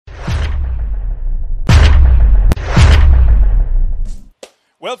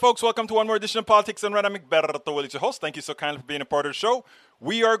Well, folks, welcome to one more edition of Politics and Red. I'm Egberto Willis, your host. Thank you so kindly for being a part of the show.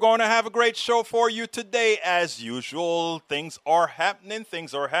 We are going to have a great show for you today. As usual, things are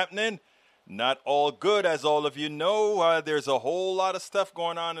happening. Not all good, as all of you know. There's a whole lot of stuff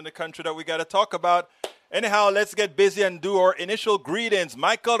going on in the country that we got to talk about. Anyhow, let's get busy and do our initial greetings.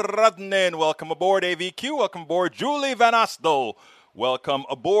 Michael Rudnin, welcome aboard. AVQ, welcome aboard. Julie Van Astel, welcome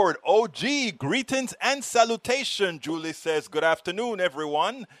aboard. OG, greetings and salutation. Julie says, good afternoon,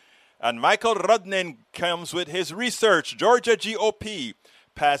 everyone. And Michael Rudnin comes with his research. Georgia GOP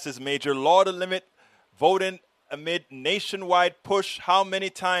passes major law to limit voting amid nationwide push. How many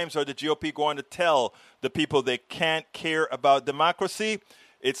times are the GOP going to tell the people they can't care about democracy?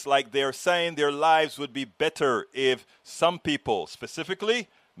 It's like they're saying their lives would be better if some people, specifically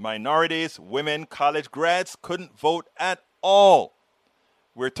minorities, women, college grads, couldn't vote at all.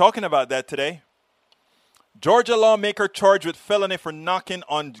 We're talking about that today. Georgia lawmaker charged with felony for knocking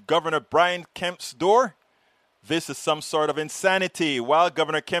on Governor Brian Kemp's door. This is some sort of insanity. While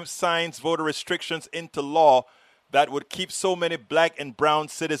Governor Kemp signs voter restrictions into law that would keep so many black and brown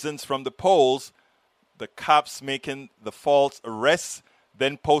citizens from the polls, the cops making the false arrests,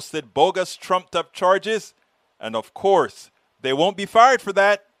 then posted bogus trumped-up charges, and of course, they won't be fired for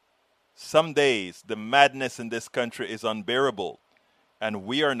that. Some days, the madness in this country is unbearable. And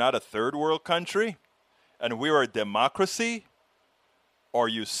we are not a third world country? And we are a democracy? Are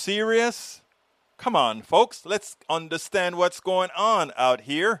you serious? Come on, folks, let's understand what's going on out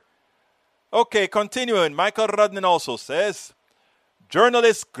here. Okay, continuing, Michael Rudnin also says,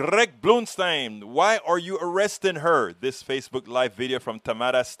 journalist Greg Blumstein, why are you arresting her? This Facebook Live video from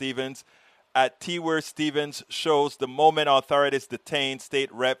Tamara Stevens at T-Where Stevens shows the moment authorities detained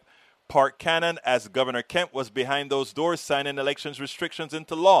State Rep Park Cannon as Governor Kemp was behind those doors signing elections restrictions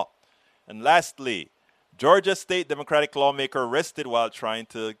into law. And lastly, Georgia State Democratic lawmaker arrested while trying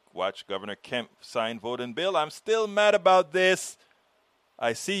to watch Governor Kemp sign voting bill. I'm still mad about this.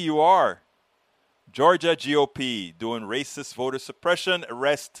 I see you are. Georgia GOP doing racist voter suppression,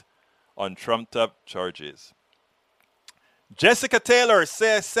 arrest on trumped-up charges. Jessica Taylor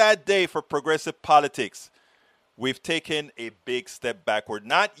says, sad day for progressive politics. We've taken a big step backward.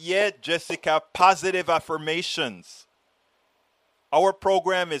 Not yet, Jessica. Positive affirmations. Our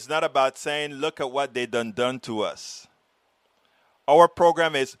program is not about saying, look at what they done to us. Our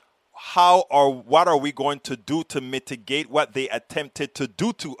program is what are we going to do to mitigate what they attempted to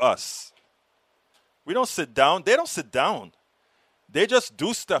do to us? We don't sit down. They don't sit down. They just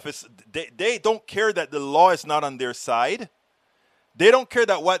do stuff. They don't care that the law is not on their side. They don't care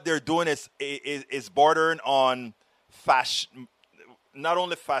that what they're doing is bordering on not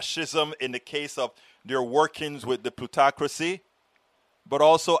only fascism in the case of their workings with the plutocracy, but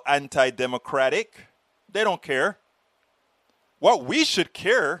also anti-democratic. They don't care. What we should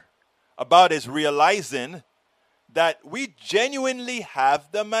care about is realizing that we genuinely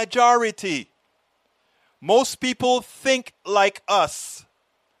have the majority. Most people think like us.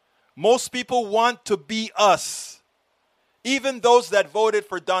 Most people want to be us. Even those that voted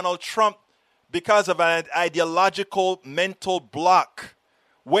for Donald Trump because of an ideological mental block,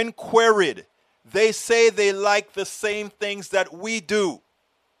 when queried, they say they like the same things that we do.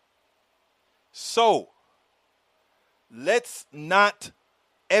 So, let's not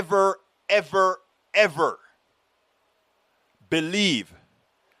ever believe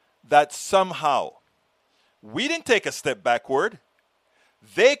that somehow we didn't take a step backward.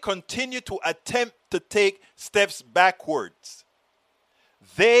 They continue to attempt to take steps backwards.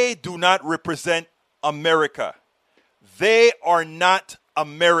 They do not represent America. They are not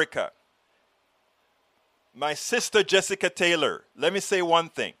America. My sister Jessica Taylor, let me say one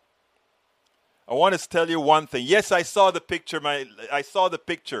thing. I want to tell you one thing. Yes, I saw the picture. I saw the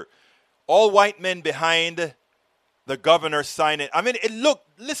picture. All white men behind the governor signing. I mean,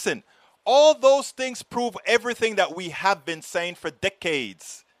 listen, all those things prove everything that we have been saying for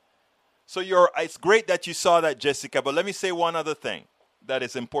decades. So it's great that you saw that, Jessica, but let me say one other thing that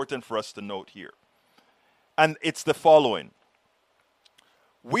is important for us to note here. And it's the following.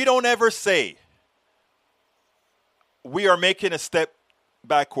 We don't ever say we are making a step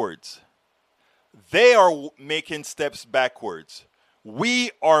backwards. They are making steps backwards.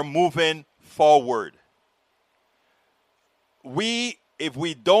 We are moving forward. If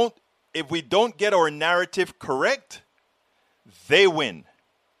we don't get our narrative correct, they win.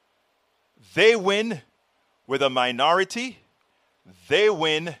 They win with a minority. They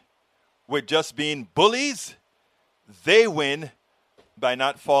win with just being bullies. They win by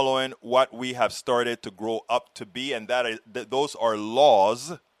not following what we have started to grow up to be, and those are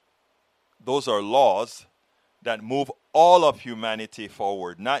laws. Those are laws that move all of humanity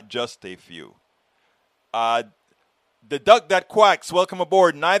forward, not just a few. The duck that quacks, welcome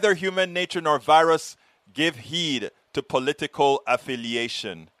aboard. Neither human nature nor virus give heed to political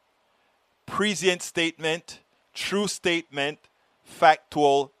affiliation. Prescient statement, true statement,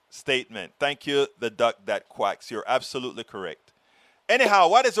 factual statement. Thank you, the duck that quacks. You're absolutely correct. Anyhow,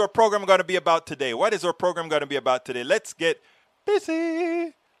 what is our program going to be about today? Let's get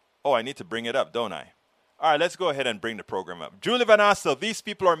busy. Oh, I need to bring it up, don't I? All right, let's go ahead and bring the program up. Julie Van Astel, these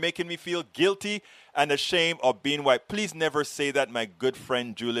people are making me feel guilty and ashamed of being white. Please never say that, my good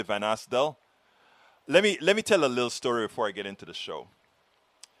friend Julie Van Astel. Let me tell a little story before I get into the show.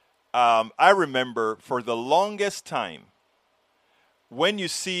 I remember for the longest time, when you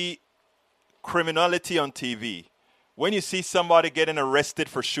see criminality on TV, when you see somebody getting arrested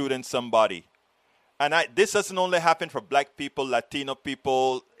for shooting somebody, and this doesn't only happen for black people, Latino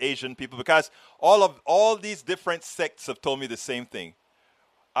people, Asian people, because all these different sects have told me the same thing.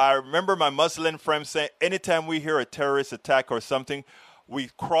 I remember my Muslim friends saying, anytime we hear a terrorist attack or something, we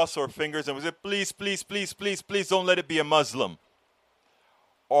cross our fingers and we say, please, please, please, please, please don't let it be a Muslim.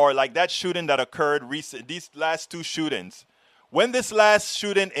 Or like that shooting that occurred recently, these last two shootings. When this last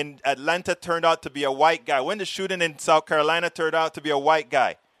shooting in Atlanta turned out to be a white guy, when the shooting in South Carolina turned out to be a white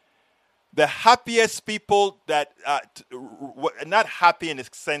guy, the happiest people that, not happy in the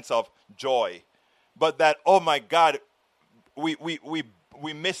sense of joy, but that, oh my God, we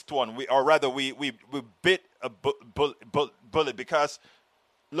missed one, we bit a bullet because,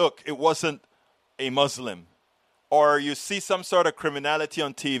 look, it wasn't a Muslim. Or you see some sort of criminality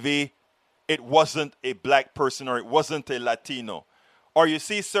on TV, it wasn't a black person or it wasn't a Latino. Or you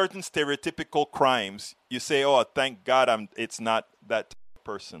see certain stereotypical crimes, you say, oh, thank God it's not that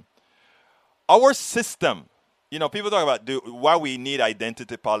person. Our system, people talk about why we need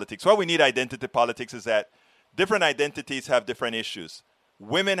identity politics. Why we need identity politics is that different identities have different issues.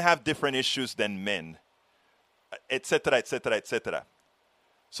 Women have different issues than men, etc., etc., etc.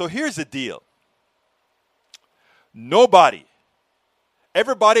 So here's the deal.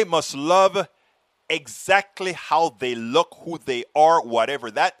 Everybody must love exactly how they look, who they are,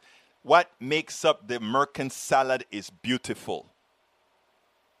 whatever. What makes up the American salad is beautiful.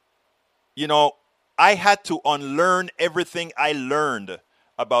 I had to unlearn everything I learned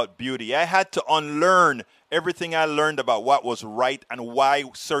about beauty. I had to unlearn everything I learned about what was right and why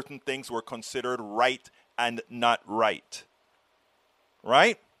certain things were considered right and not right.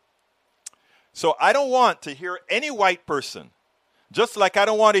 Right? So I don't want to hear any white person, just like I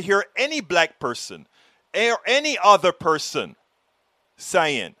don't want to hear any black person or any other person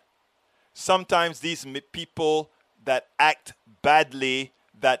saying, sometimes these people that act badly,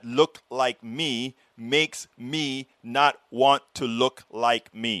 that look like me, makes me not want to look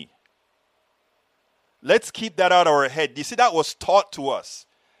like me. Let's keep that out of our head. You see, that was taught to us.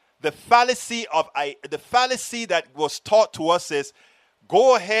 The fallacy that was taught to us is,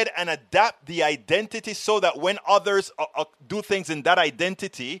 go ahead and adapt the identity so that when others do things in that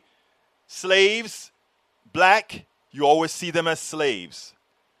identity, slaves, black, you always see them as slaves.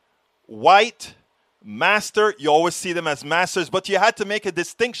 White, master, you always see them as masters, but you had to make a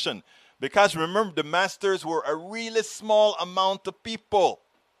distinction because remember, the masters were a really small amount of people.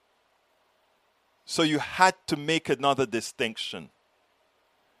 So you had to make another distinction.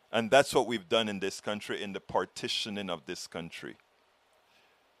 And that's what we've done in this country, in the partitioning of this country.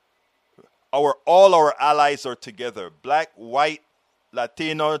 All our allies are together. Black, white,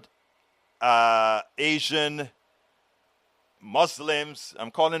 Latino, Asian, Muslims.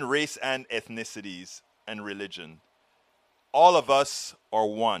 I'm calling race and ethnicities and religion. All of us are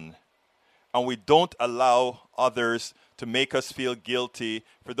one. And we don't allow others to make us feel guilty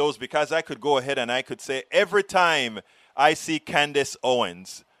for those, because I could go ahead and I could say, every time I see Candace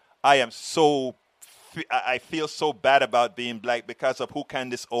Owens, I feel so bad about being black because of who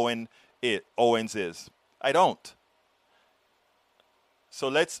Candace Owens is. I don't. So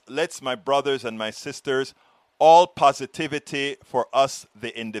let's my brothers and my sisters, all positivity for us,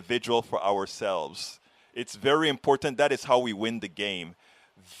 the individual, for ourselves. It's very important. That is how we win the game.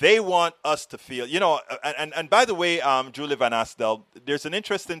 They want us to feel, and by the way, Julie Van Astel, there's an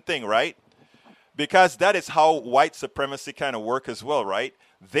interesting thing, right? Because that is how white supremacy kind of work as well, right?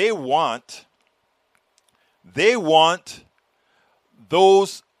 They want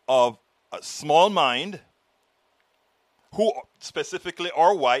those of a small mind, who specifically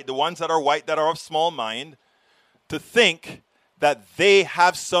are white, the ones that are white that are of small mind, to think that they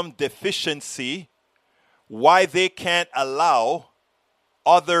have some deficiency, why they can't allow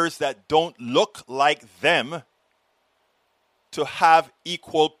others that don't look like them to have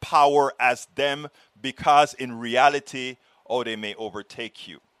equal power as them, because in reality, they may overtake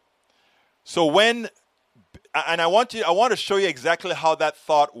you. So I want to show you exactly how that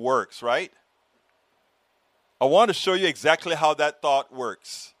thought works, right? I want to show you exactly how that thought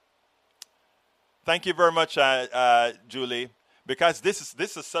works. Thank you very much, Julie, because this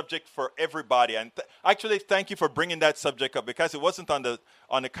is a subject for everybody. And actually, thank you for bringing that subject up, because it wasn't on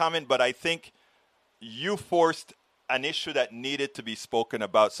the comment, but I think you forced an issue that needed to be spoken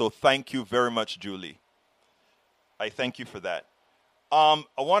about. So thank you very much, Julie. I thank you for that. I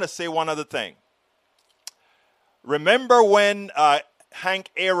want to say one other thing. Remember when Hank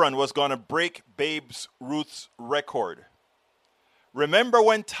Aaron was going to break Babe Ruth's record? Remember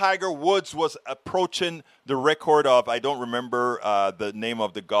when Tiger Woods was approaching the record of, I don't remember the name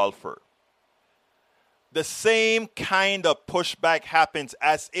of the golfer. The same kind of pushback happens,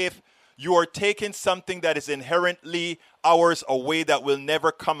 as if you are taking something that is inherently ours away that will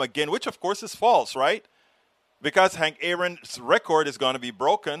never come again, which of course is false, right? Because Hank Aaron's record is going to be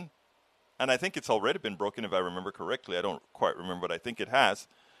broken, and I think it's already been broken if I remember correctly. I don't quite remember, but I think it has.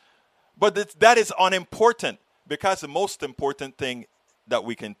 But that is unimportant, because the most important thing that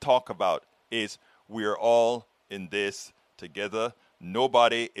we can talk about is we are all in this together.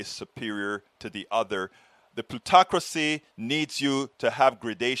 Nobody is superior to the other. The plutocracy needs you to have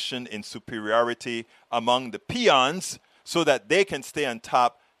gradation in superiority among the peons so that they can stay on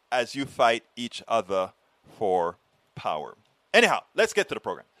top as you fight each other for power. Anyhow, let's get to the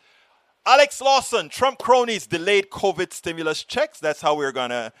program. Alex Lawson, Trump cronies delayed COVID stimulus checks. That's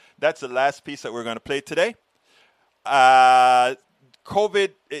the last piece that we're going to play today. They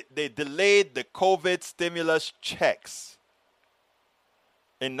delayed the COVID stimulus checks.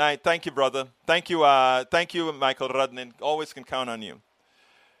 Thank you, brother. Thank you, Michael Rudnin. Always can count on you.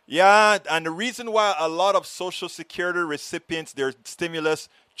 Yeah, and the reason why a lot of Social Security recipients, their stimulus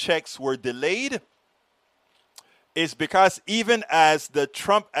checks were delayed is because even as the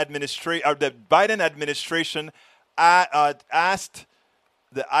the Biden administration asked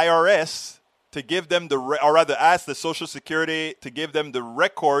the IRS to give them asked the Social Security to give them the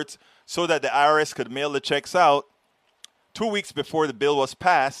records so that the IRS could mail the checks out, 2 weeks before the bill was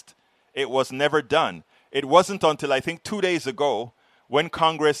passed, it was never done. It wasn't until I think 2 days ago when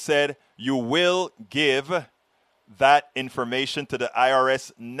Congress said, you will give that information to the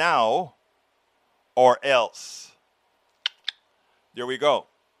IRS now or else. There we go.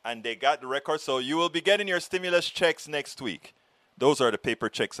 And they got the record. So you will be getting your stimulus checks next week. Those are the paper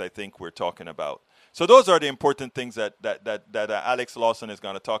checks I think we're talking about. So those are the important things that Alex Lawson is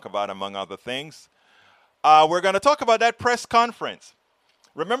going to talk about, among other things. We're going to talk about that press conference.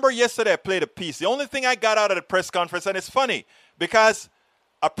 Remember yesterday I played a piece. The only thing I got out of the press conference, and it's funny, because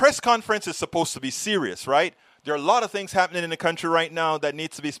a press conference is supposed to be serious, right? There are a lot of things happening in the country right now that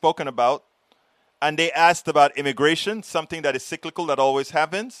needs to be spoken about. And they asked about immigration, something that is cyclical, that always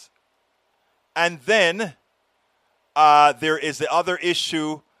happens. And then there is the other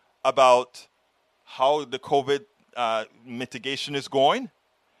issue about how the COVID mitigation is going.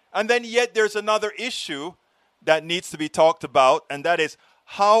 And then yet there's another issue that needs to be talked about, and that is,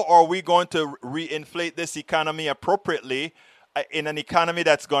 how are we going to reinflate this economy appropriately in an economy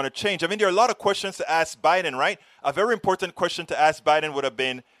that's going to change? I mean, there are a lot of questions to ask Biden, right? A very important question to ask Biden would have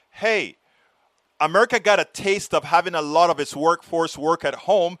been, hey, America got a taste of having a lot of its workforce work at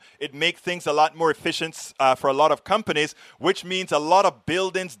home. It makes things a lot more efficient for a lot of companies, which means a lot of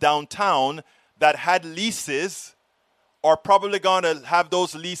buildings downtown that had leases are probably going to have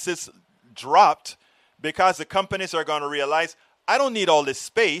those leases dropped, because the companies are going to realize, I don't need all this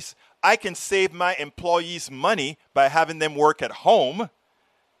space. I can save my employees money by having them work at home.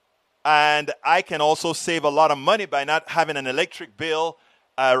 And I can also save a lot of money by not having an electric bill,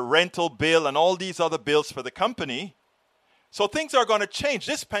 a rental bill, and all these other bills for the company. So things are going to change.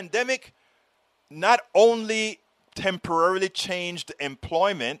 This pandemic not only temporarily changed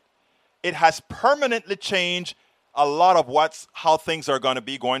employment, it has permanently changed a lot of how things are going to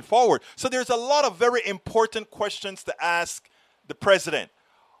be going forward. So there's a lot of very important questions to ask the president.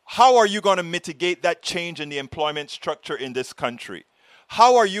 How are you going to mitigate that change in the employment structure in this country?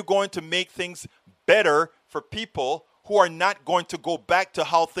 How are you going to make things better for people who are not going to go back to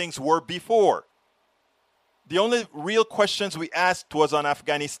how things were before? The only real questions we asked was on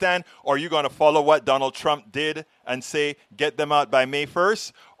Afghanistan. Are you going to follow what Donald Trump did and say, get them out by May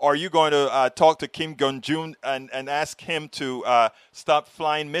 1st? Are you going to talk to Kim Jong-un and ask him to stop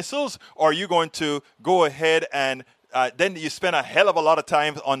flying missiles? Or are you going to go ahead and then you spend a hell of a lot of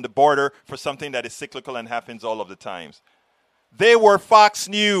time on the border for something that is cyclical and happens all of the times? They were Fox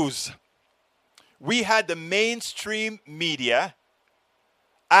News. we had the mainstream media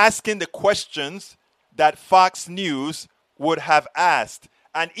asking the questions that Fox News would have asked.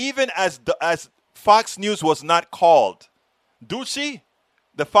 And even as Fox News was not called, Ducey,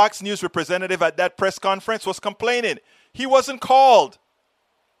 the Fox News representative at that press conference, was complaining. He wasn't called.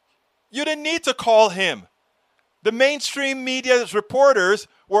 You didn't need to call him. The mainstream media's reporters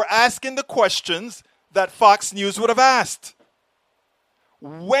were asking the questions that Fox News would have asked.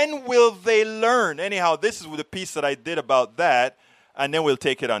 When will they learn? Anyhow, this is the piece that I did about that, and then we'll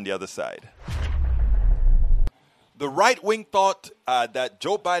take it on the other side. The right wing thought that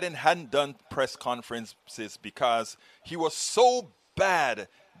Joe Biden hadn't done press conferences because he was so bad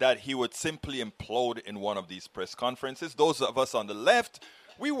that he would simply implode in one of these press conferences. Those of us on the left,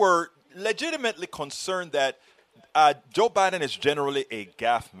 we were legitimately concerned that Joe Biden is generally a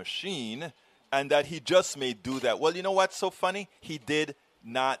gaffe machine and that he just may do that. Well, you know what's so funny? He did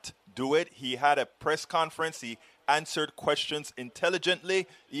not do it. He had a press conference. He answered questions intelligently.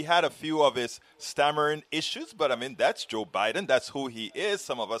 He had a few of his stammering issues, but I mean, that's Joe Biden. That's who he is.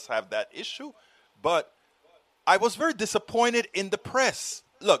 Some of us have that issue. But I was very disappointed in the press.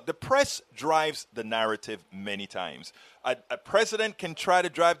 Look, the press drives the narrative many times. A president can try to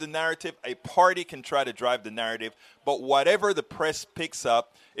drive the narrative. A party can try to drive the narrative. But whatever the press picks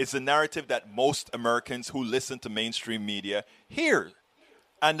up is the narrative that most Americans who listen to mainstream media hear.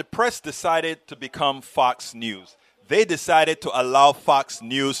 And the press decided to become Fox News. They decided to allow Fox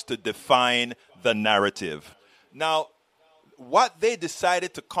News to define the narrative. Now, what they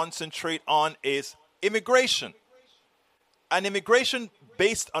decided to concentrate on is immigration. An immigration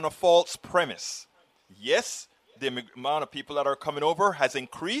based on a false premise. Yes, the amount of people that are coming over has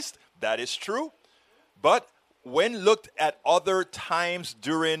increased. That is true. But when looked at other times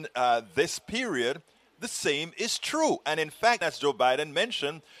during this period, the same is true. And in fact, as Joe Biden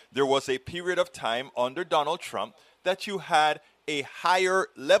mentioned, there was a period of time under Donald Trump that you had a higher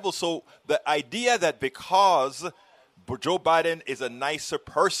level. So the idea that because Joe Biden is a nicer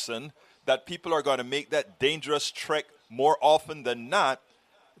person, that people are going to make that dangerous trek more often than not,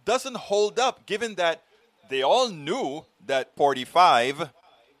 doesn't hold up, given that they all knew that 45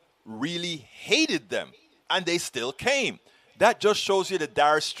 really hated them, and they still came. That just shows you the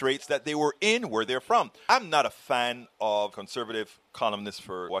dire straits that they were in, where they're from. I'm not a fan of conservative columnist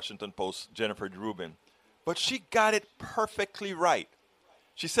for Washington Post, Jennifer Rubin, but she got it perfectly right.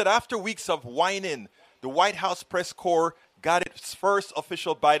 She said after weeks of whining, the White House press corps got its first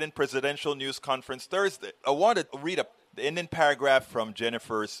official Biden presidential news conference Thursday. I want to read the ending paragraph from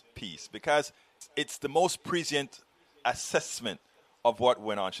Jennifer's piece because it's the most prescient assessment of what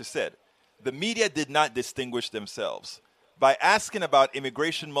went on. She said, the media did not distinguish themselves. By asking about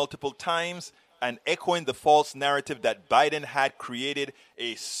immigration multiple times and echoing the false narrative that Biden had created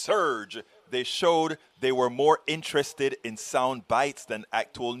a surge, they showed they were more interested in sound bites than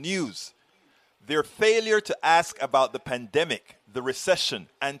actual news. Their failure to ask about the pandemic, the recession,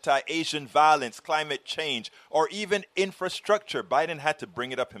 anti-Asian violence, climate change, or even infrastructure, Biden had to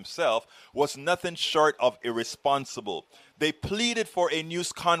bring it up himself, was nothing short of irresponsible. They pleaded for a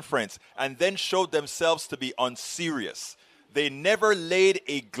news conference and then showed themselves to be unserious. They never laid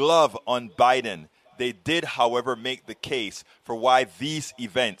a glove on Biden. They did, however, make the case for why these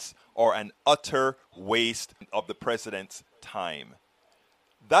events are an utter waste of the president's time.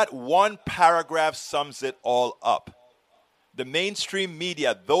 That one paragraph sums it all up. The mainstream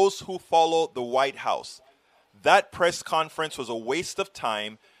media, those who follow the White House, that press conference was a waste of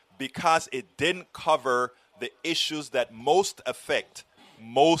time because it didn't cover the issues that most affect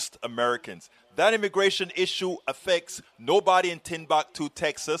most Americans. That immigration issue affects nobody in Timbuktu,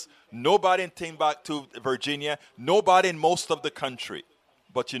 Texas, nobody in Timbuktu, Virginia, nobody in most of the country.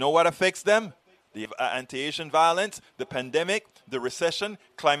 But you know what affects them? The anti-Asian violence, the pandemic, the recession,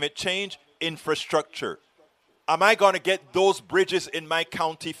 climate change, infrastructure. Am I going to get those bridges in my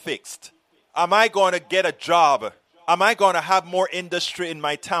county fixed? Am I going to get a job? Am I going to have more industry in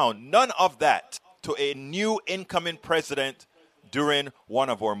my town? None of that to a new incoming president during one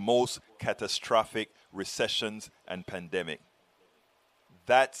of our most catastrophic recessions and pandemic.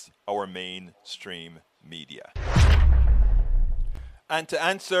 That's our mainstream media. And to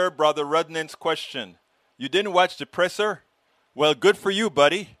answer Brother Rudnin's question, you didn't watch the presser? Well, good for you,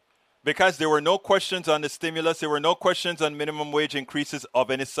 buddy, because there were no questions on the stimulus. There were no questions on minimum wage increases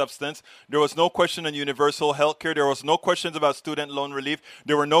of any substance. There was no question on universal health care. There was no questions about student loan relief.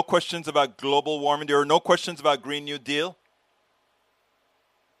 There were no questions about global warming. There were no questions about Green New Deal.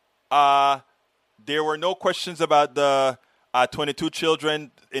 There were no questions about the 22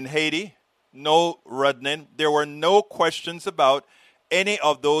 children in Haiti. No, Rudnin. There were no questions about any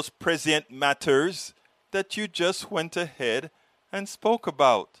of those present matters that you just went ahead and spoke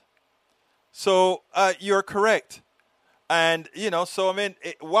about. So you're correct. And,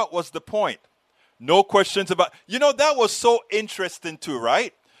 what was the point? No questions about, that was so interesting too,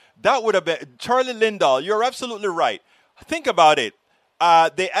 right? That would have been, Charlie Lindahl, you're absolutely right. Think about it.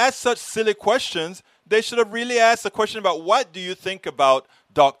 They asked such silly questions. They should have really asked a question about what do you think about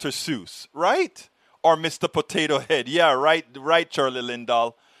Dr. Seuss, right? Or Mr. Potato Head. Yeah, right, Charlie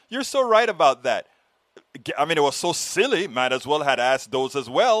Lindahl. You're so right about that. I mean, it was so silly. Might as well had asked those as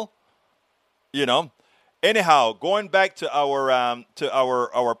well. Anyhow, going back to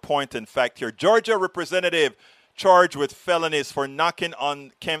our point in fact here, Georgia representative charged with felonies for knocking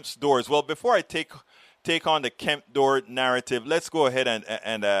on Kemp's doors. Well, before I take on the Kemp door narrative, let's go ahead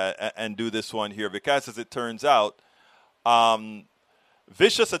and do this one here, because as it turns out,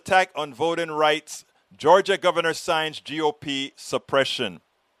 vicious attack on voting rights. Georgia governor signs GOP suppression.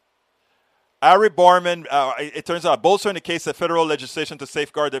 Ari Barman, it turns out, bolstering the case of federal legislation to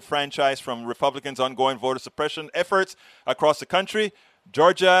safeguard the franchise from Republicans' ongoing voter suppression efforts across the country.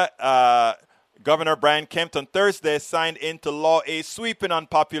 Georgia Governor Brian Kemp on Thursday signed into law a sweeping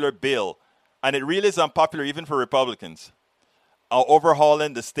unpopular bill, and it really is unpopular even for Republicans,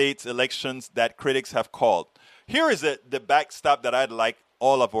 overhauling the state's elections that critics have called. Here is the backstop that I'd like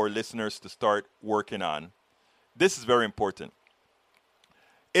all of our listeners to start working on. This is very important.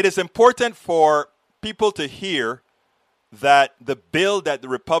 It is important for people to hear that the bill that the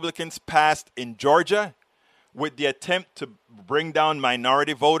Republicans passed in Georgia, with the attempt to bring down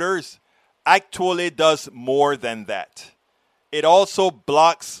minority voters, actually does more than that. It also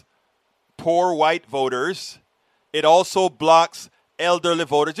blocks poor white voters. It also blocks elderly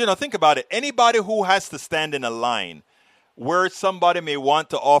voters. Think about it. Anybody who has to stand in a line where somebody may want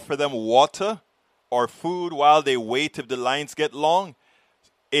to offer them water or food while they wait if the lines get long,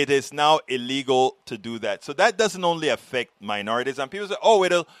 it is now illegal to do that. So that doesn't only affect minorities. And people say, oh,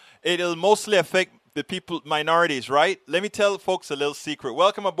 it'll mostly affect the minorities, right? Let me tell folks a little secret.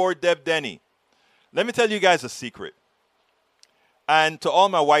 Welcome aboard, Deb Denny. Let me tell you guys a secret. And to all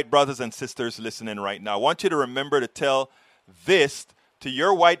my white brothers and sisters listening right now, I want you to remember to tell this to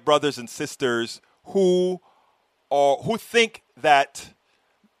your white brothers and sisters who think that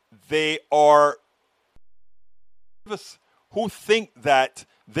they are, who think that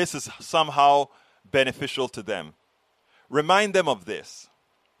this is somehow beneficial to them. Remind them of this.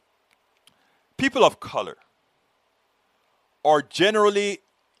 People of color are generally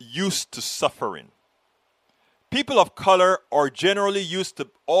used to suffering. People of color are generally used to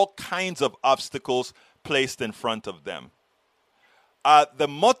all kinds of obstacles placed in front of them. The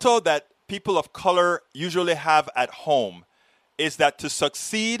motto that people of color usually have at home is that to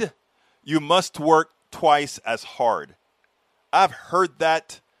succeed, you must work twice as hard. I've heard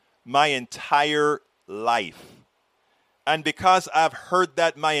that my entire life. And because I've heard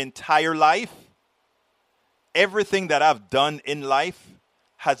that my entire life, everything that I've done in life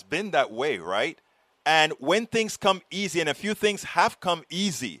has been that way, right? And when things come easy, and a few things have come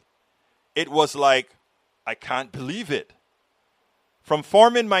easy, it was like, I can't believe it. From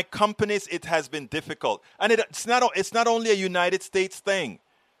forming my companies, it has been difficult. And it's not only a United States thing.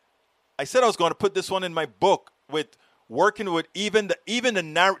 I said I was going to put this one in my book, with working with the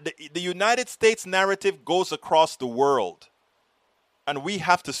United States narrative goes across the world. And we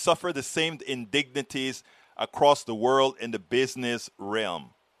have to suffer the same indignities across the world in the business realm.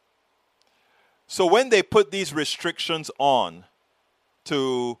 So when they put these restrictions on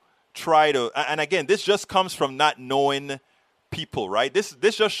to try to, and again, this just comes from not knowing people, right? This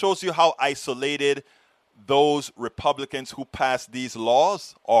just shows you how isolated those Republicans who passed these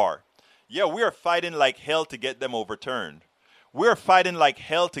laws are. Yeah, we are fighting like hell to get them overturned. We are fighting like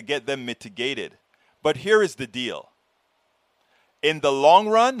hell to get them mitigated. But here is the deal. In the long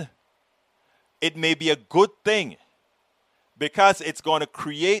run, it may be a good thing, because it's going to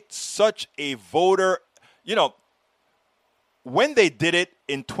create such a voter, when they did it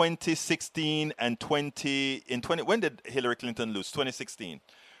in 2016 and when did Hillary Clinton lose? 2016.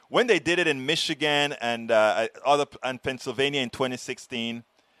 When they did it in Michigan and Pennsylvania in 2016,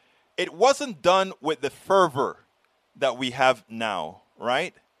 it wasn't done with the fervor that we have now,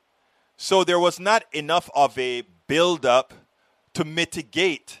 right? So there was not enough of a build-up to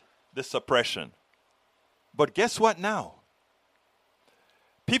mitigate the suppression. But guess what now?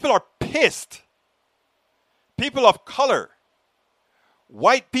 People are pissed. People of color,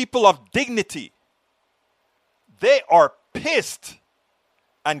 white people of dignity, they are pissed.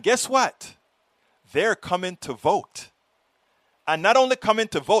 And guess what? They're coming to vote. And not only coming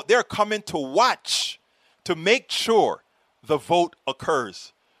to vote, they're coming to watch, to make sure the vote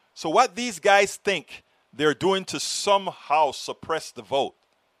occurs. So what these guys think they're doing to somehow suppress the vote,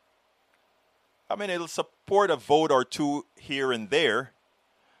 I mean, it'll support a vote or two here and there,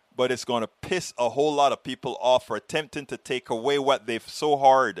 but it's going to piss a whole lot of people off for attempting to take away what they've so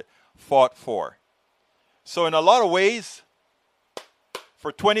hard fought for. So in a lot of ways,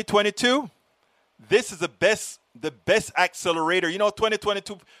 for 2022, this is the best accelerator. You know,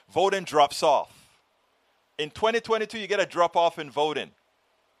 2022 voting drops off. In 2022, you get a drop off in voting.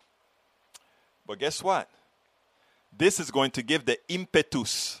 But guess what? This is going to give the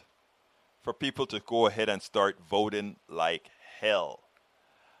impetus for people to go ahead and start voting like hell.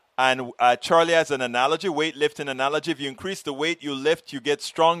 And Charlie has an analogy, weightlifting analogy. If you increase the weight you lift, you get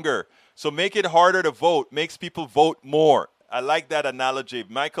stronger. So make it harder to vote, makes people vote more. I like that analogy.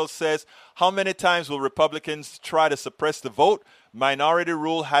 Michael says, how many times will Republicans try to suppress the vote? Minority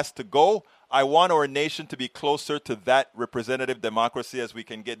rule has to go. I want our nation to be closer to that representative democracy as we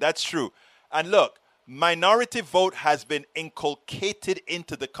can get. That's true. And look, minority vote has been inculcated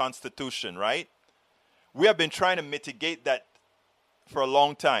into the Constitution, right? We have been trying to mitigate that for a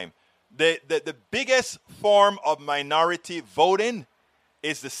long time. The biggest form of minority voting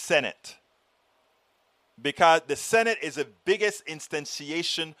is the Senate, because the Senate is the biggest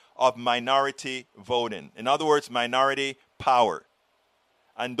instantiation of minority voting. In other words, minority power.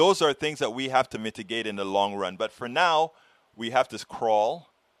 And those are things that we have to mitigate in the long run. But for now, we have to crawl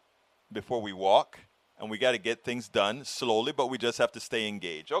before we walk, and we got to get things done slowly, but we just have to stay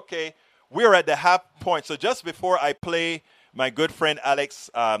engaged. Okay, we're at the half point. So just before I play my good friend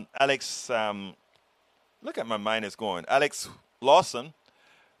Alex, look at my mind is going, Alex Lawson,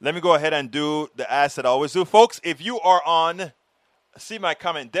 let me go ahead and do the ask that I always do. Folks, if you are on, see my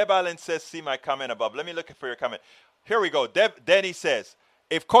comment. Deb Allen says, see my comment above. Let me look for your comment. Here we go. Denny says,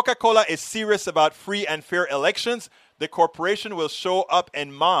 if Coca-Cola is serious about free and fair elections, the corporation will show up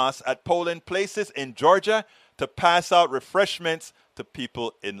en masse at polling places in Georgia to pass out refreshments to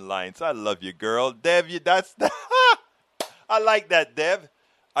people in lines. I love you, girl. Deb, that's I like that, Deb.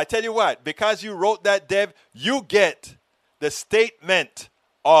 I tell you what, because you wrote that, Deb, you get the statement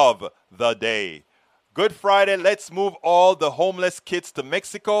of the day. Good Friday, let's move all the homeless kids to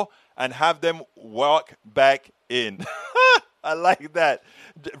Mexico and have them walk back in. I like that.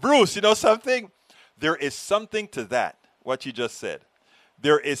 Bruce, you know something? There is something to that, what you just said.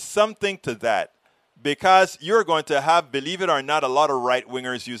 There is something to that. Because you're going to have, believe it or not, a lot of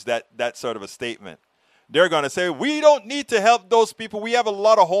right-wingers use that sort of a statement. They're going to say, we don't need to help those people. We have a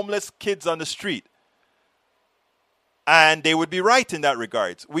lot of homeless kids on the street. And they would be right in that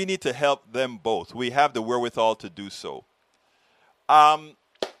regards. We need to help them both. We have the wherewithal to do so. All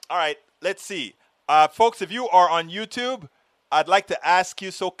right, let's see. Folks, if you are on YouTube, I'd like to ask you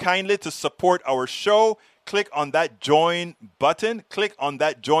so kindly to support our show. Click on that join button. Click on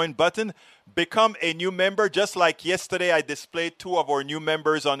that join button. Become a new member. Just like yesterday, I displayed 2 of our new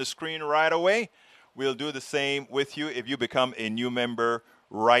members on the screen right away. We'll do the same with you if you become a new member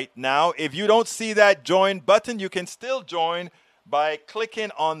right now. If you don't see that join button, you can still join by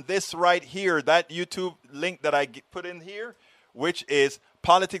clicking on this right here, that YouTube link that I put in here, which is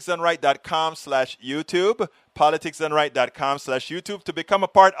politicsdoneright.com/YouTube, politicsdoneright.com/YouTube, to become a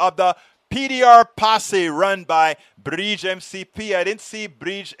part of the PDR Posse run by Bridge MCP. I didn't see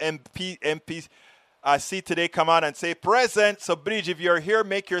Bridge MP see today come out and say present. So Bridge, if you're here,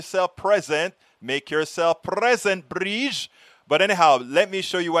 make yourself present. Make yourself present, Bridge. But anyhow, let me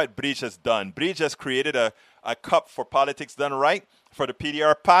show you what Bridge has done. Bridge has created a cup for Politics Done Right for the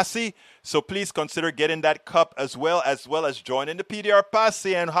PDR Posse. So please consider getting that cup as well as joining the PDR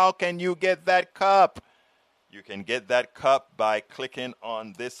Posse. And how can you get that cup? You can get that cup by clicking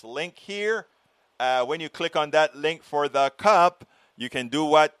on this link here. When you click on that link for the cup, you can do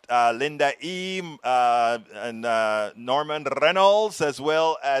what Linda E. and Norman Reynolds, as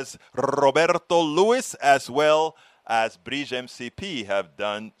well as Roberto Lewis, as well as Bridge MCP have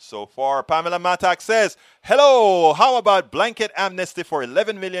done so far. Pamela Matak says, hello, how about blanket amnesty for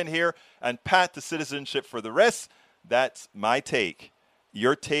 11 million here and path to citizenship for the rest? That's my take.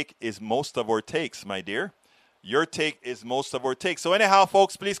 Your take is most of our takes, my dear. Your take is most of our takes. So anyhow,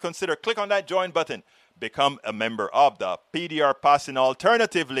 folks, please consider, click on that join button. Become a member of the PDR Posse. And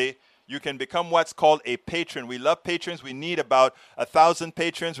alternatively, you can become what's called a patron. We love patrons. We need about 1,000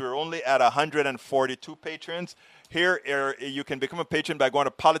 patrons. We're only at 142 patrons. Here, you can become a patron by going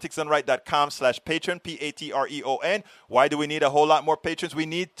to politicsdoneright.com/patron, Patreon. Why do we need a whole lot more patrons? We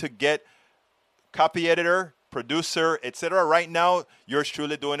need to get copy editor, producer, etc. Right now, yours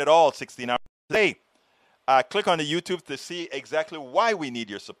truly doing it all, 16 hours a day. Click on the YouTube to see exactly why we need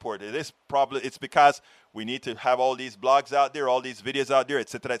your support. It's because we need to have all these blogs out there, all these videos out there,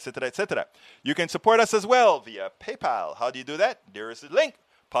 etc., etc., etc. You can support us as well via PayPal. How do you do that? There is a link,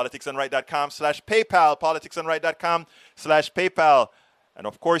 politicsandright.com/PayPal, politicsandright.com/PayPal. And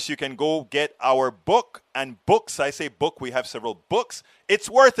of course, you can go get our book and books. I say book, we have several books. It's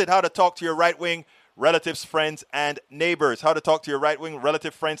worth it, How to Talk to Your Right-Wing Relatives, Friends, and Neighbors. How to Talk to Your Right-Wing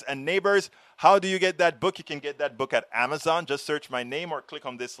Relative, Friends, and Neighbors. How do you get that book? You can get that book at Amazon. Just search my name or click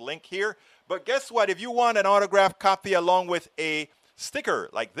on this link here. But guess what? If you want an autographed copy along with a sticker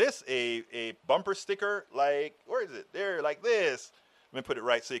like this, a bumper sticker, like, where is it? There, like this. Let me put it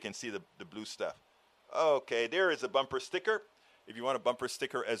right so you can see the blue stuff. Okay, there is a bumper sticker. If you want a bumper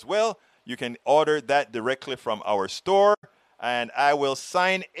sticker as well, you can order that directly from our store, and I will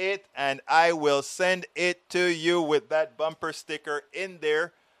sign it and I will send it to you with that bumper sticker in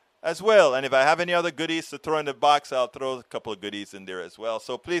there as well. And if I have any other goodies to throw in the box, I'll throw a couple of goodies in there as well.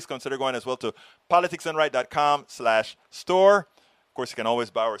 So please consider going as well to politicsandright.com/store. Of course, you can always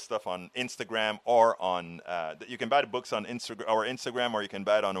buy our stuff on Instagram or on, you can buy the books on Instagram, or you can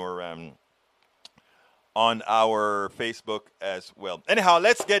buy it on our Facebook as well. Anyhow,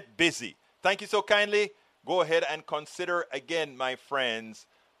 let's get busy. Thank you so kindly. Go ahead and consider again, my friends,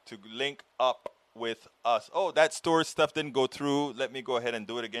 to link up with us. Oh, that store stuff didn't go through. Let me go ahead and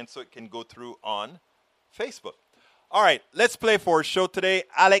do it again so it can go through on Facebook. All right, let's play for our show today.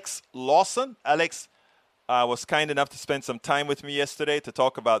 Alex Lawson. Alex was kind enough to spend some time with me yesterday to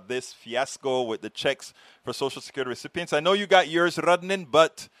talk about this fiasco with the checks for Social Security recipients. I know you got yours, Rudnin,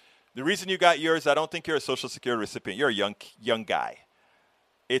 but the reason you got yours, I don't think you're a Social Security recipient. You're a young guy.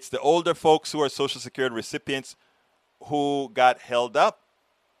 It's the older folks who are Social Security recipients who got held up.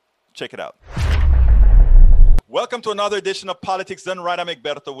 Check it out. Welcome to another edition of Politics Done Right. I'm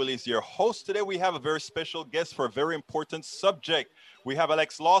Egberto Willies, your host. Today we have a very special guest for a very important subject. We have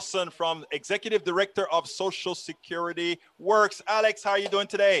Alex Lawson, from Executive Director of Social Security Works. Alex, how are you doing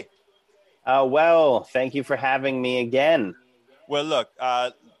today? Well, thank you for having me again. Well, look,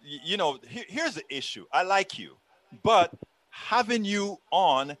 here's the issue. I like you, but having you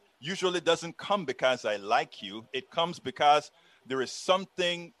on usually doesn't come because I like you. It comes because there is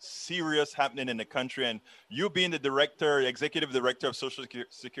something serious happening in the country, and you being the executive director of Social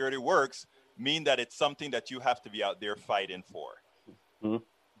Security Works mean that it's something that you have to be out there fighting for. Mm-hmm.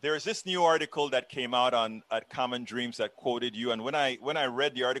 There's this new article that came out at Common Dreams that quoted you, and when I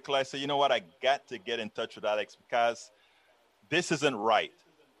read the article, I said, you know what, I got to get in touch with Alex because this isn't right.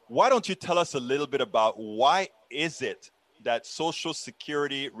 Why don't you tell us a little bit about why is it that Social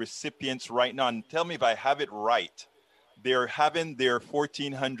Security recipients right now, and tell me if I have it right, they're having their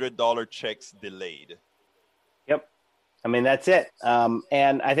 $1,400 checks delayed? Yep. I mean, that's it.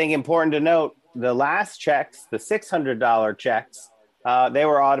 And I think important to note, the last checks, the $600 checks, they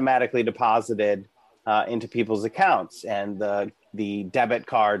were automatically deposited into people's accounts, and the debit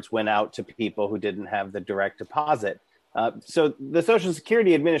cards went out to people who didn't have the direct deposit. So the Social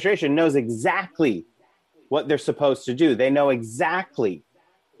Security Administration knows exactly what they're supposed to do. They know exactly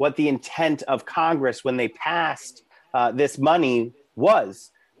what the intent of Congress when they passed this money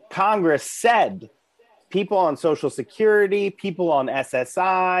was. Congress said people on Social Security, people on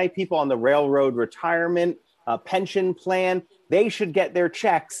SSI, people on the railroad retirement pension plan, they should get their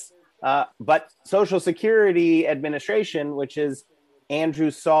checks. But Social Security Administration, which is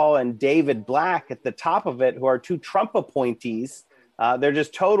Andrew Saul and David Black at the top of it, who are two Trump appointees, they're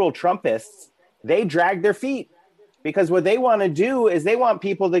just total Trumpists. They drag their feet because what they want to do is they want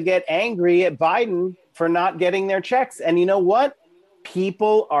people to get angry at Biden for not getting their checks. And you know what?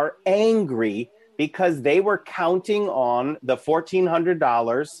 People are angry because they were counting on the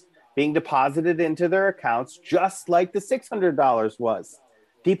 $1,400 being deposited into their accounts, just like the $600 was.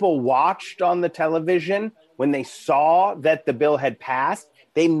 People watched on the television when they saw that the bill had passed.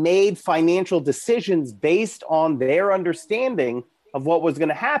 They made financial decisions based on their understanding of what was going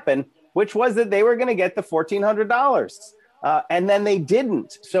to happen, which was that they were going to get the $1,400. And then they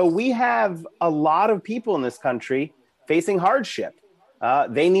didn't. So we have a lot of people in this country facing hardship.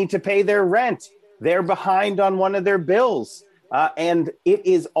 They need to pay their rent. They're behind on one of their bills. And it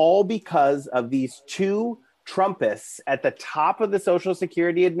is all because of these two Trumpists at the top of the Social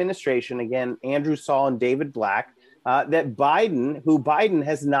Security Administration, again, Andrew Saul and David Black, that Biden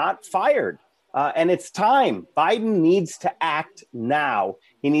has not fired. And it's time. Biden needs to act now.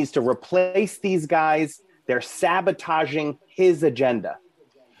 He needs to replace these guys. They're sabotaging his agenda.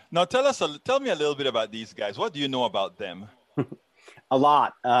 Now, tell me a little bit about these guys. What do you know about them? A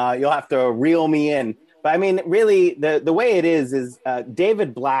lot. You'll have to reel me in. But I mean, really, the way it is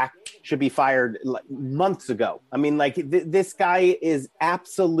David Black should be fired months ago. I mean, like this guy is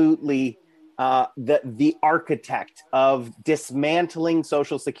absolutely the architect of dismantling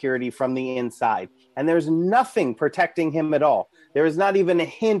Social Security from the inside. And there's nothing protecting him at all. There is not even a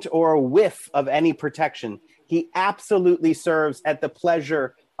hint or a whiff of any protection. He absolutely serves at the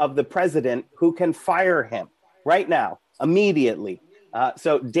pleasure of the president, who can fire him right now, immediately.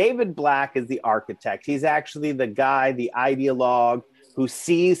 So David Black is the architect. He's actually the guy, the ideologue, who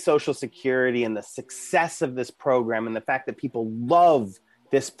sees Social Security and the success of this program and the fact that people love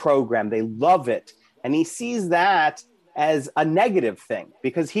this program. They love it. And he sees that as a negative thing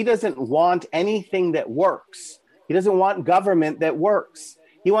because he doesn't want anything that works. He doesn't want government that works.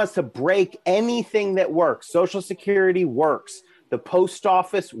 He wants to break anything that works. Social Security works. The post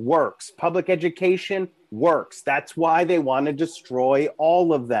office works. Public education works. That's why they want to destroy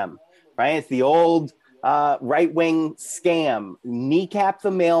all of them, right? It's the old right-wing scam. Kneecap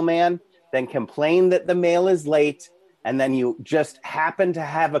the mailman, then complain that the mail is late, and then you just happen to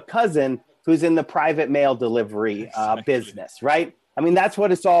have a cousin who's in the private mail delivery business, right? I mean, that's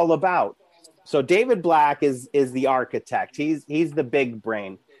what it's all about. So David Black is the architect. He's the big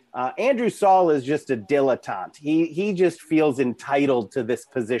brain. Andrew Saul is just a dilettante. He just feels entitled to this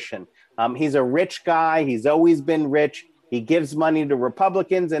position. He's a rich guy. He's always been rich. He gives money to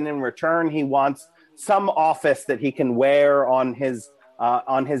Republicans, and in return, he wants some office that he can wear on his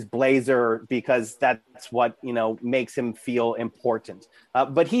blazer because that's what makes him feel important.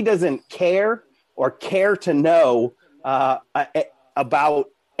 But he doesn't care or care to know about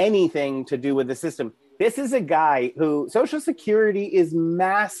anything to do with the system. This is a guy who Social Security is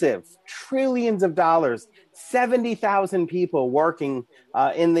massive, trillions of dollars, 70,000 people working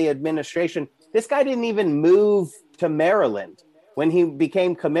in the administration. This guy didn't even move to Maryland when he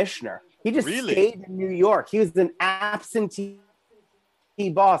became commissioner. He just stayed in New York. He was an absentee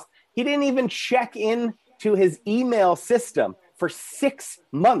boss. He didn't even check in to his email system for 6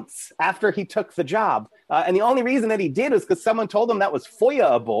 months after he took the job. And the only reason that he did was because someone told him that was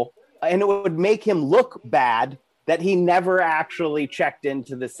FOIA-able and it would make him look bad that he never actually checked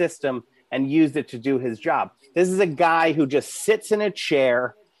into the system and used it to do his job. This is a guy who just sits in a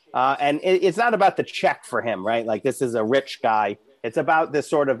chair and it's not about the check for him, right? Like this is a rich guy. It's about this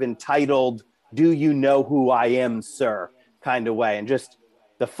sort of entitled, do you know who I am, sir, kind of way. And just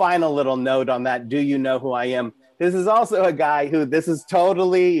the final little note on that, do you know who I am? This is also a guy who, this is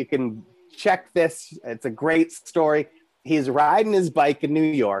totally, you can check this. It's a great story. He's riding his bike in New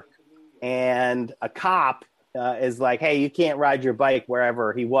York and a cop is like, hey, you can't ride your bike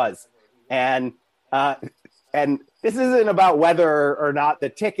wherever he was. And this isn't about whether or not the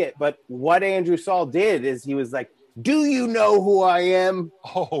ticket, but what Andrew Saul did is he was like, do you know who I am?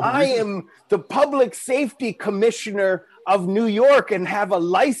 I am the public safety commissioner of New York and have a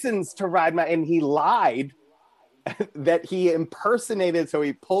license to ride my, and he lied that he impersonated. So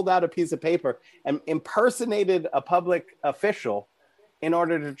he pulled out a piece of paper and impersonated a public official in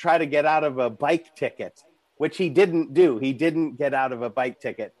order to try to get out of a bike ticket, which he didn't do. He didn't get out of a bike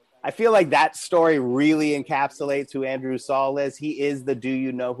ticket. I feel like that story really encapsulates who Andrew Saul is. He is the do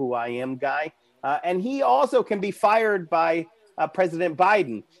you know who I am guy. And he also can be fired by President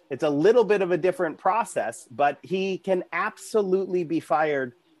Biden. It's a little bit of a different process, but he can absolutely be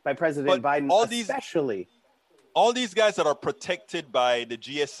fired by President Biden, especially. All these guys that are protected by the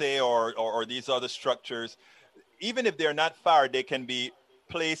GSA or these other structures, even if they're not fired, they can be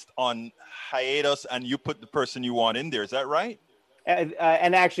placed on hiatus and you put the person you want in there. Is that right?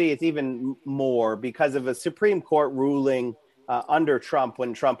 And actually, it's even more because of a Supreme Court ruling under Trump,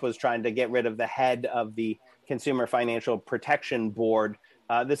 when Trump was trying to get rid of the head of the Consumer Financial Protection Board.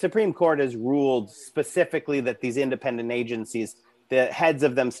 The Supreme Court has ruled specifically that these independent agencies, the heads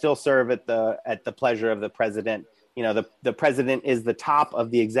of them still serve at the pleasure of the president. You know, the president is the top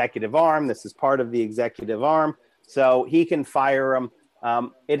of the executive arm. This is part of the executive arm. So he can fire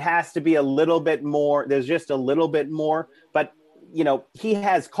them. It has to be a little bit more. There's just a little bit more. But, you know, he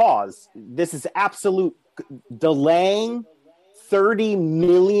has cause. This is absolute delaying 30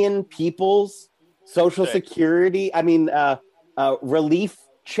 million people's Social Security. I mean, relief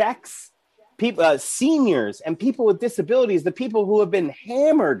checks, people, seniors and people with disabilities, the people who have been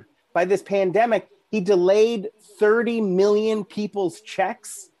hammered by this pandemic. He delayed 30 million people's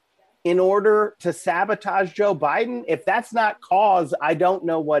checks in order to sabotage Joe Biden. If that's not cause, I don't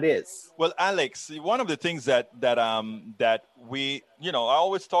know what is. Well, Alex, one of the things that we, I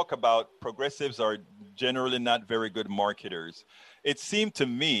always talk about, progressives are generally not very good marketers. It seemed to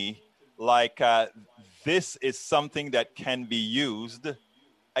me like this is something that can be used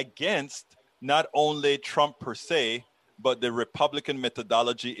against not only Trump per se, but the Republican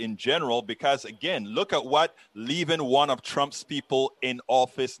methodology in general, because again, look at what leaving one of Trump's people in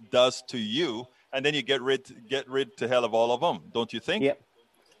office does to you, and then you get rid to hell of all of them, don't you think? Yeah,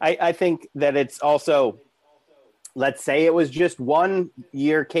 I think that it's also, let's say it was just 1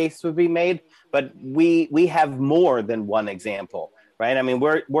 year case would be made, but we have more than one example, right? I mean,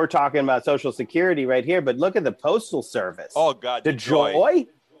 we're talking about Social Security right here, but look at the Postal Service. Oh God, the joy.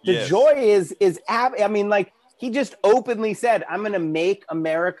 The Yes. joy is I mean, like, he just openly said, I'm going to make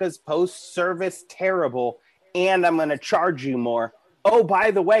America's post service terrible, and I'm going to charge you more. Oh, by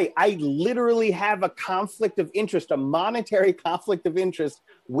the way, I literally have a conflict of interest, a monetary conflict of interest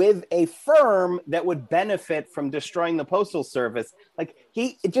with a firm that would benefit from destroying the Postal Service. Like,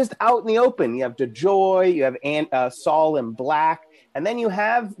 he just out in the open. You have DeJoy, you have Saul and Black, and then you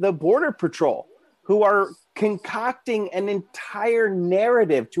have the Border Patrol, who are concocting an entire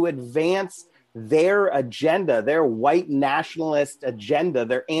narrative to advance their agenda, their white nationalist agenda,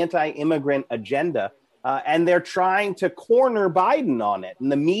 their anti-immigrant agenda. And they're trying to corner Biden on it.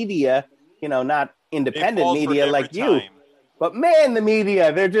 And the media, not independent media like you, but man, the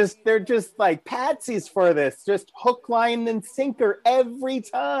media, they're just like patsies for this, just hook, line, and sinker every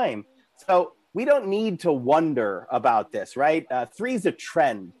time. So we don't need to wonder about this, right? 3's a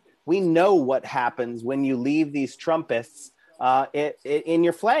trend. We know what happens when you leave these Trumpists in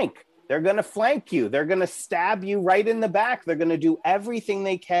your flank. They're going to flank you. They're going to stab you right in the back. They're going to do everything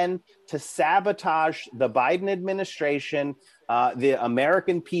they can to sabotage the Biden administration, the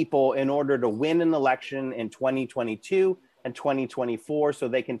American people, in order to win an election in 2022 and 2024 so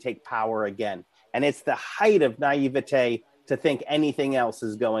they can take power again. And it's the height of naivete to think anything else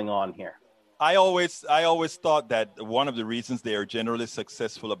is going on here. I always thought that one of the reasons they are generally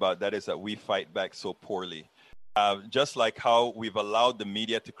successful about that is that we fight back so poorly. Just like how we've allowed the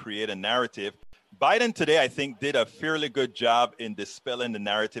media to create a narrative. Biden today, I think, did a fairly good job in dispelling the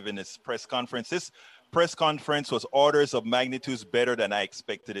narrative in his press conference. This press conference was orders of magnitudes better than I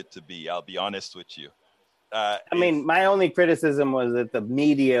expected it to be. I'll be honest with you. I mean, my only criticism was that the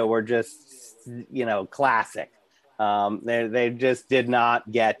media were just, classic. They just did not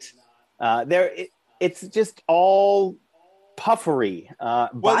get there. It's just all puffery.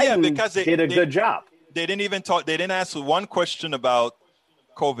 Biden because they did a good job. They didn't even talk. They didn't ask one question about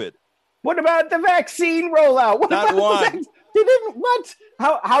COVID. What about the vaccine rollout? What Not about one. They didn't. What?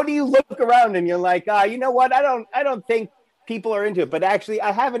 How do you look around and you're like, you know what? I don't think people are into it. But actually,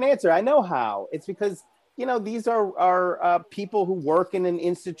 I have an answer. I know how. It's because these are people who work in an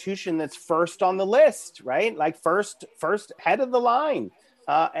institution that's first on the list, right? Like first head of the line.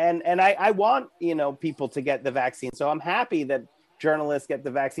 And I want people to get the vaccine. So I'm happy that journalists get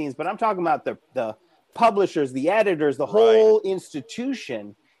the vaccines. But I'm talking about the publishers, the editors, the whole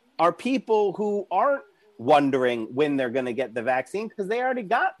institution are people who aren't wondering when they're going to get the vaccine because they already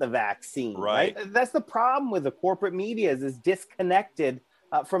got the vaccine. Right. That's the problem with the corporate media is disconnected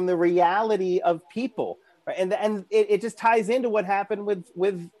from the reality of people. Right? And it just ties into what happened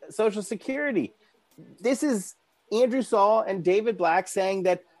with Social Security. This is Andrew Saul and David Black saying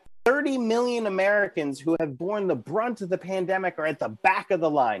that 30 million Americans who have borne the brunt of the pandemic are at the back of the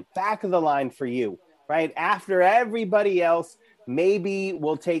line for you, right? After everybody else, maybe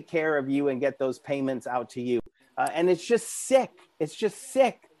we'll take care of you and get those payments out to you. And it's just sick. It's just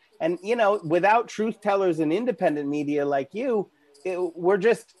sick. And, without truth tellers and independent media like you,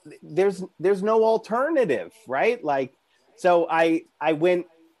 there's no alternative, right? Like, so I went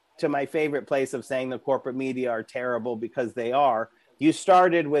to my favorite place of saying the corporate media are terrible because they are. You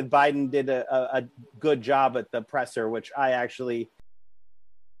started with Biden did a good job at the presser, which I actually,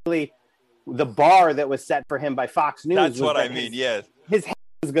 the bar that was set for him by Fox News. That's what I mean, yes. His head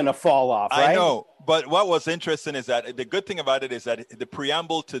was going to fall off, right? I know, but what was interesting is that the good thing about it is that the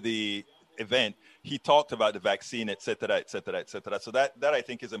preamble to the event, he talked about the vaccine, et cetera, et cetera, et cetera. So that I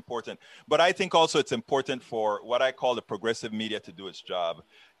think is important. But I think also it's important for what I call the progressive media to do its job.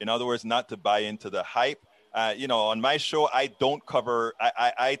 In other words, not to buy into the hype. On my show, I don't cover,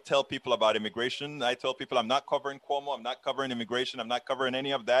 I tell people about immigration. I tell people I'm not covering Cuomo. I'm not covering immigration. I'm not covering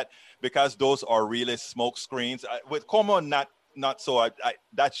any of that because those are really smoke screens. With Cuomo, not so.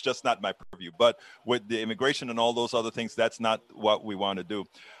 That's just not my purview. But with the immigration and all those other things, that's not what we want to do.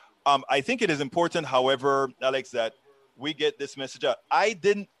 I think it is important, however, Alex, that we get this message out. I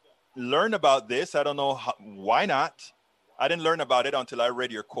didn't learn about this. I don't know why not. I didn't learn about it until I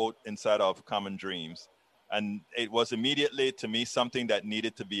read your quote inside of Common Dreams. And it was immediately, to me, something that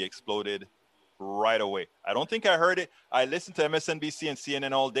needed to be exploded right away. I don't think I heard it. I listened to MSNBC and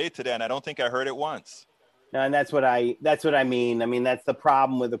CNN all day today, and I don't think I heard it once. No, and that's what I mean. I mean, that's the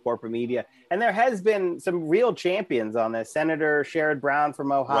problem with the corporate media. And there has been some real champions on this. Senator Sherrod Brown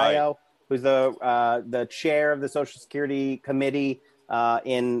from Ohio, who's the chair of the Social Security Committee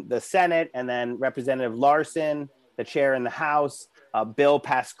in the Senate, and then Representative Larson, the chair in the House. Bill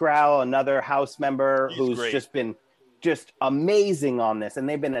Pascrell, another House member, who's great. just been just amazing on this, and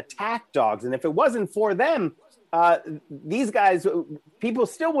they've been attack dogs. And if it wasn't for them, these guys, people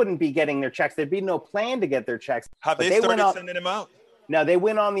still wouldn't be getting their checks. There'd be no plan to get their checks. Have But they went started on, sending them out? no, they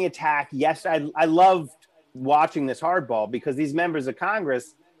went on the attack. Yes, I loved watching this hardball because these members of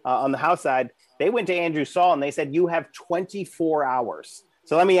Congress on the House side, they went to Andrew Saul and they said, you have 24 hours.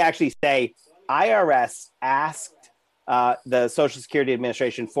 So let me actually say, IRS asked the Social Security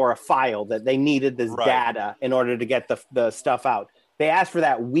Administration for a file that they needed this data in order to get the stuff out. They asked for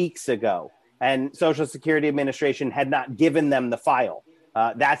that weeks ago, and Social Security Administration had not given them the file.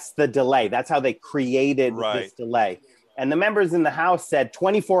 That's the delay. That's how they created this delay. And the members in the House said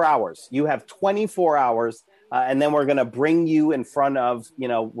 24 hours. You have 24 hours, and then we're going to bring you in front of,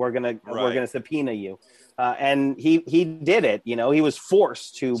 we're going to subpoena you. And he did it. He was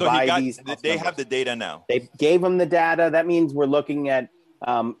forced to buy these. They have the data now. They gave him the data. That means we're looking at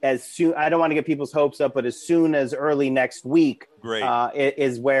as soon. I don't want to get people's hopes up, but as soon as early next week,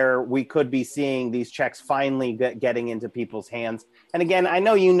 is where we could be seeing these checks finally getting into people's hands. And again, I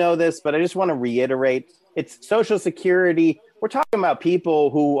know you know this, but I just want to reiterate: it's Social Security. We're talking about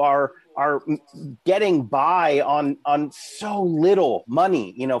people who are getting by on so little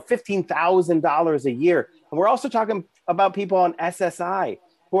money, $15,000 a year. And we're also talking about people on SSI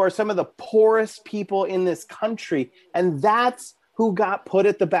who are some of the poorest people in this country. And that's who got put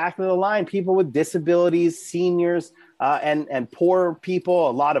at the back of the line: people with disabilities, seniors, and poor people.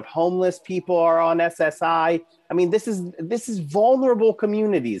 A lot of homeless people are on SSI. I mean, this is vulnerable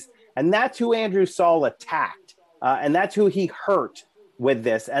communities. And that's who Andrew Saul attacked. And that's who he hurt with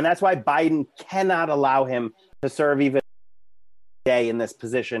this. And that's why Biden cannot allow him to serve even a day in this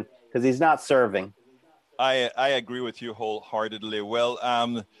position, because he's not serving. I agree with you wholeheartedly. Well,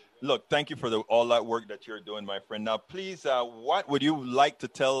 look, thank you for all that work that you're doing, my friend. Now, please, what would you like to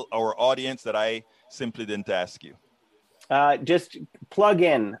tell our audience that I simply didn't ask you? Just plug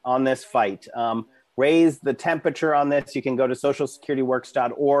in on this fight. Raise the temperature on this. You can go to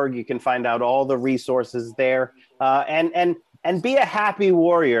socialsecurityworks.org. You can find out all the resources there. And be a happy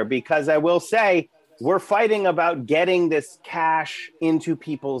warrior, because I will say we're fighting about getting this cash into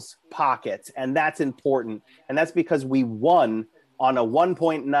people's pockets. And that's important. And that's because we won on a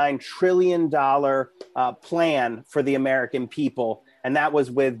 $1.9 trillion plan for the American people. And that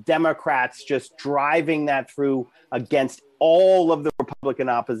was with Democrats just driving that through against all of the Republican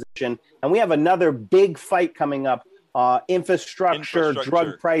opposition. And we have another big fight coming up, infrastructure,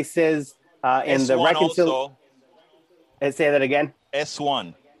 drug prices, and the reconciliation. Say that again.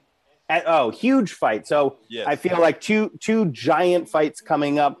 S1. Huge fight. So yes. I feel like two giant fights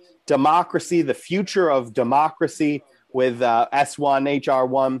coming up. Democracy, the future of democracy with S1,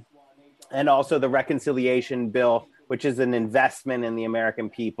 HR1, and also the reconciliation bill, which is an investment in the American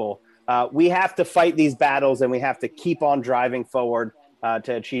people. We have to fight these battles, and we have to keep on driving forward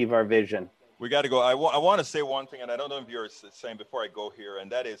to achieve our vision. We got to go. I want to say one thing, and I don't know if you're saying before I go here,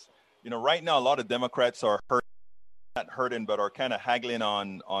 and that is, right now a lot of Democrats are not hurting, but are kind of haggling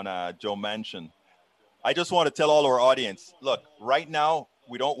on Joe Manchin. I just want to tell all our audience, look, right now,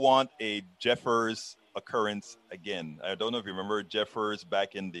 we don't want a Jeffers occurrence again. I don't know if you remember Jeffers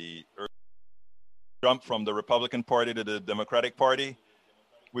back in the early jump from the Republican Party to the Democratic Party.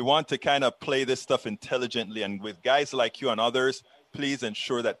 We want to kind of play this stuff intelligently, and with guys like you and others, please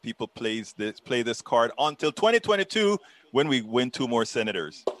ensure that people play this card until 2022 when we win 2 more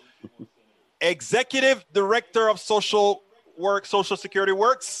senators. Executive Director of Social Security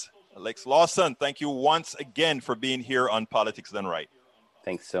Works, Alex Lawson, thank you once again for being here on Politics Done Right.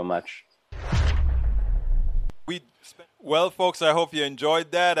 Thanks so much. Well, folks, I hope you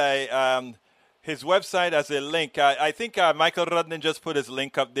enjoyed that. His website has a link. I think Michael Rudnin just put his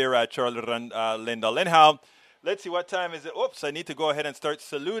link up there at Charlie Lindahl. Anyhow, let's see, what time is it? Oops, I need to go ahead and start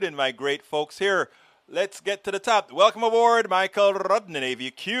saluting my great folks here. Let's get to the top. Welcome aboard, Michael Rudnin,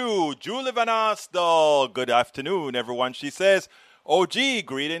 AVQ, Julie Van Ostdal. Good afternoon, everyone, she says. OG,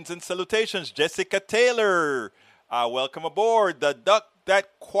 greetings and salutations. Jessica Taylor, welcome aboard. The Duck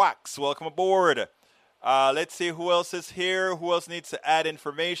That Quacks, welcome aboard. Let's see who else is here. Who else needs to add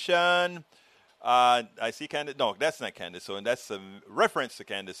information? I see Candace. No, that's not Candace Owen. That's a reference to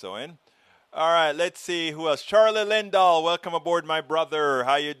Candace Owen. All right, let's see who else. Charlie Lindahl, welcome aboard, my brother.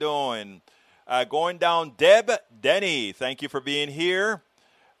 How you doing? Going down, Deb Denny, thank you for being here.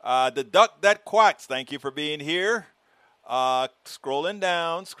 The duck that quacks, thank you for being here. Scrolling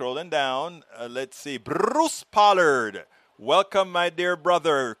down. Let's see. Bruce Pollard, welcome, my dear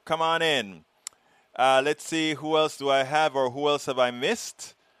brother. Come on in. Let's see, who else do I have, or who else have I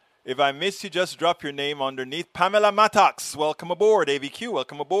missed? If I missed you, just drop your name underneath. Pamela Matox, welcome aboard. AVQ,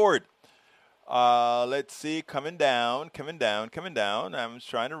 welcome aboard. Let's see, coming down. I'm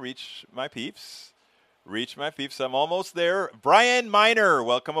trying to reach my peeps. I'm almost there. Brian Miner,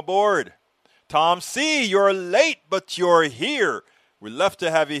 welcome aboard. Tom C., you're late, but you're here. We'd love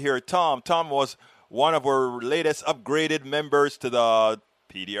to have you here, Tom. Tom was one of our latest upgraded members to the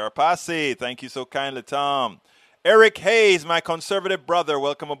PDR Posse. Thank you so kindly, Tom. Eric Hayes, my conservative brother,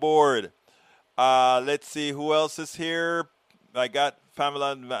 welcome aboard. Let's see who else is here. I got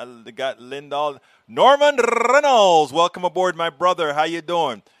Pamela, got Lindahl. Norman Reynolds, welcome aboard, my brother. How you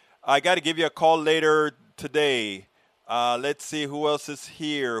doing? I got to give you a call later today. Let's see who else is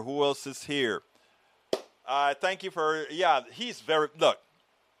here. Thank you for, look,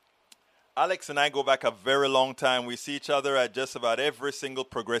 Alex and I go back a very long time. We see each other at just about every single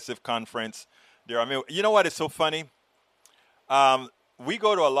progressive conference there. I mean, you know what is so funny? We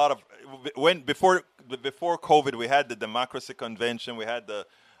go to a lot of, before COVID, we had the Democracy Convention. We had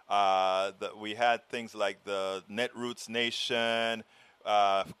we had things like the Netroots Nation,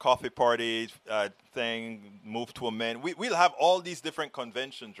 coffee party thing, Move to Amend. We'll have all these different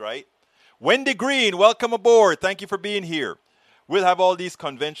conventions, right? Wendy Green, welcome aboard. Thank you for being here. We'll have all these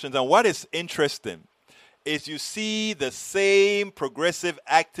conventions, and what is interesting is you see the same progressive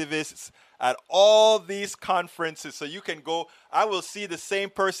activists at all these conferences. So you can go, I will see the same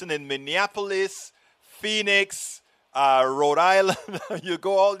person in Minneapolis, Phoenix, Rhode Island. You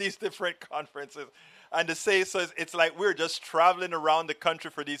go all these different conferences. And so it's like we're just traveling around the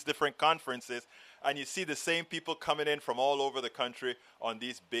country for these different conferences, and you see the same people coming in from all over the country on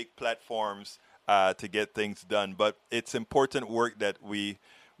these big platforms to get things done. But it's important work that we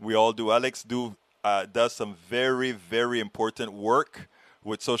all do. Alex does some very, very important work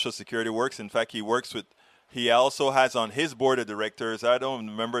with Social Security Works. In fact, he also has on his board of directors, I don't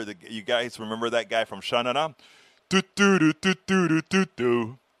remember, you guys remember that guy from Shanana?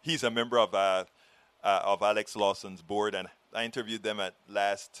 He's a member of Alex Lawson's board, and I interviewed them at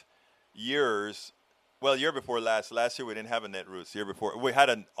year before last. Last year we didn't have a Netroots. Year before we had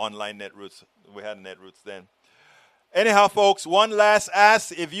an online Netroots. We had a Netroots then. Anyhow, folks, one last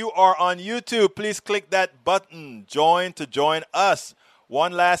ask. If you are on YouTube, please click that button, join to join us.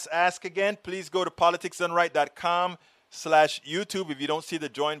 One last ask again. Please go to politicsdoneright.com/YouTube if you don't see the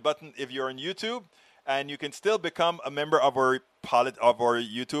join button if you're on YouTube, and you can still become a member of our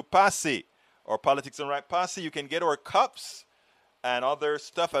YouTube posse or Politics Done Right posse. You can get our cups and other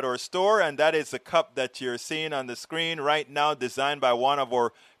stuff at our store, and that is the cup that you're seeing on the screen right now, designed by one of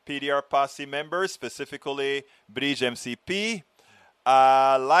our PDR Posse members, specifically Bridge MCP.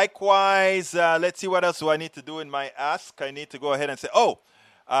 Likewise, let's see what else do I need to do in my ask. I need to go ahead and say,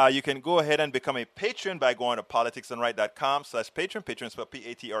 you can go ahead and become a patron by going to politicsdoneright.com/patron. Patron spelled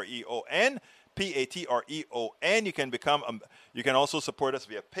Patreon. Patreon. You can also support us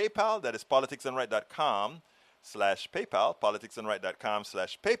via PayPal. That is politicsdoneright.com/PayPal.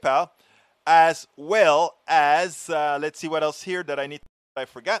 Politicsdoneright.com/PayPal. As well as, let's see what else here that I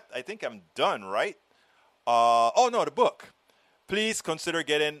forgot. I think I'm done, right? The book. Please consider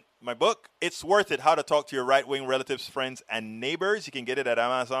getting my book. It's worth it. How to Talk to Your Right-Wing Relatives, Friends, and Neighbors. You can get it at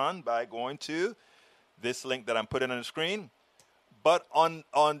Amazon by going to this link that I'm putting on the screen. But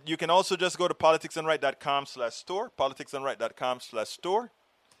you can also just go to politicsdoneright.com/store, politicsdoneright.com/store.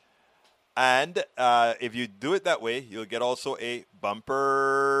 And if you do it that way, you'll get also a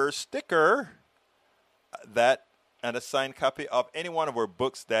bumper sticker and a signed copy of any one of our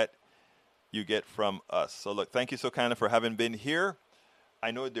books that you get from us. So look, thank you so kindly for having been here.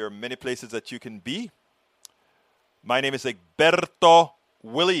 I know there are many places that you can be. My name is Egberto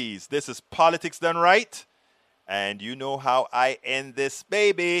Willies. This is Politics Done Right. And you know how I end this,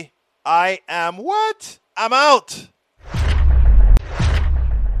 baby. I am what? I'm out.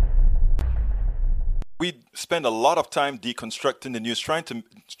 We spend a lot of time deconstructing the news, trying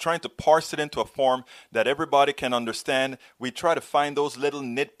to parse it into a form that everybody can understand. We try to find those little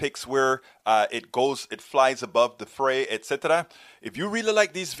nitpicks where it flies above the fray, etc. If you really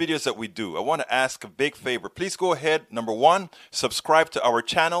like these videos that we do, I want to ask a big favor. Please go ahead, number one, subscribe to our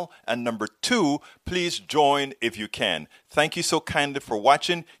channel, and number two, please join if you can. Thank you so kindly for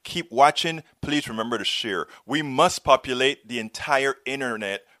watching. Keep watching. Please remember to share. We must populate the entire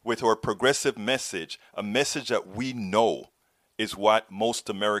internet with our progressive message, a message that we know is what most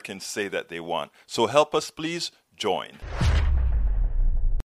Americans say that they want. So help us, please join.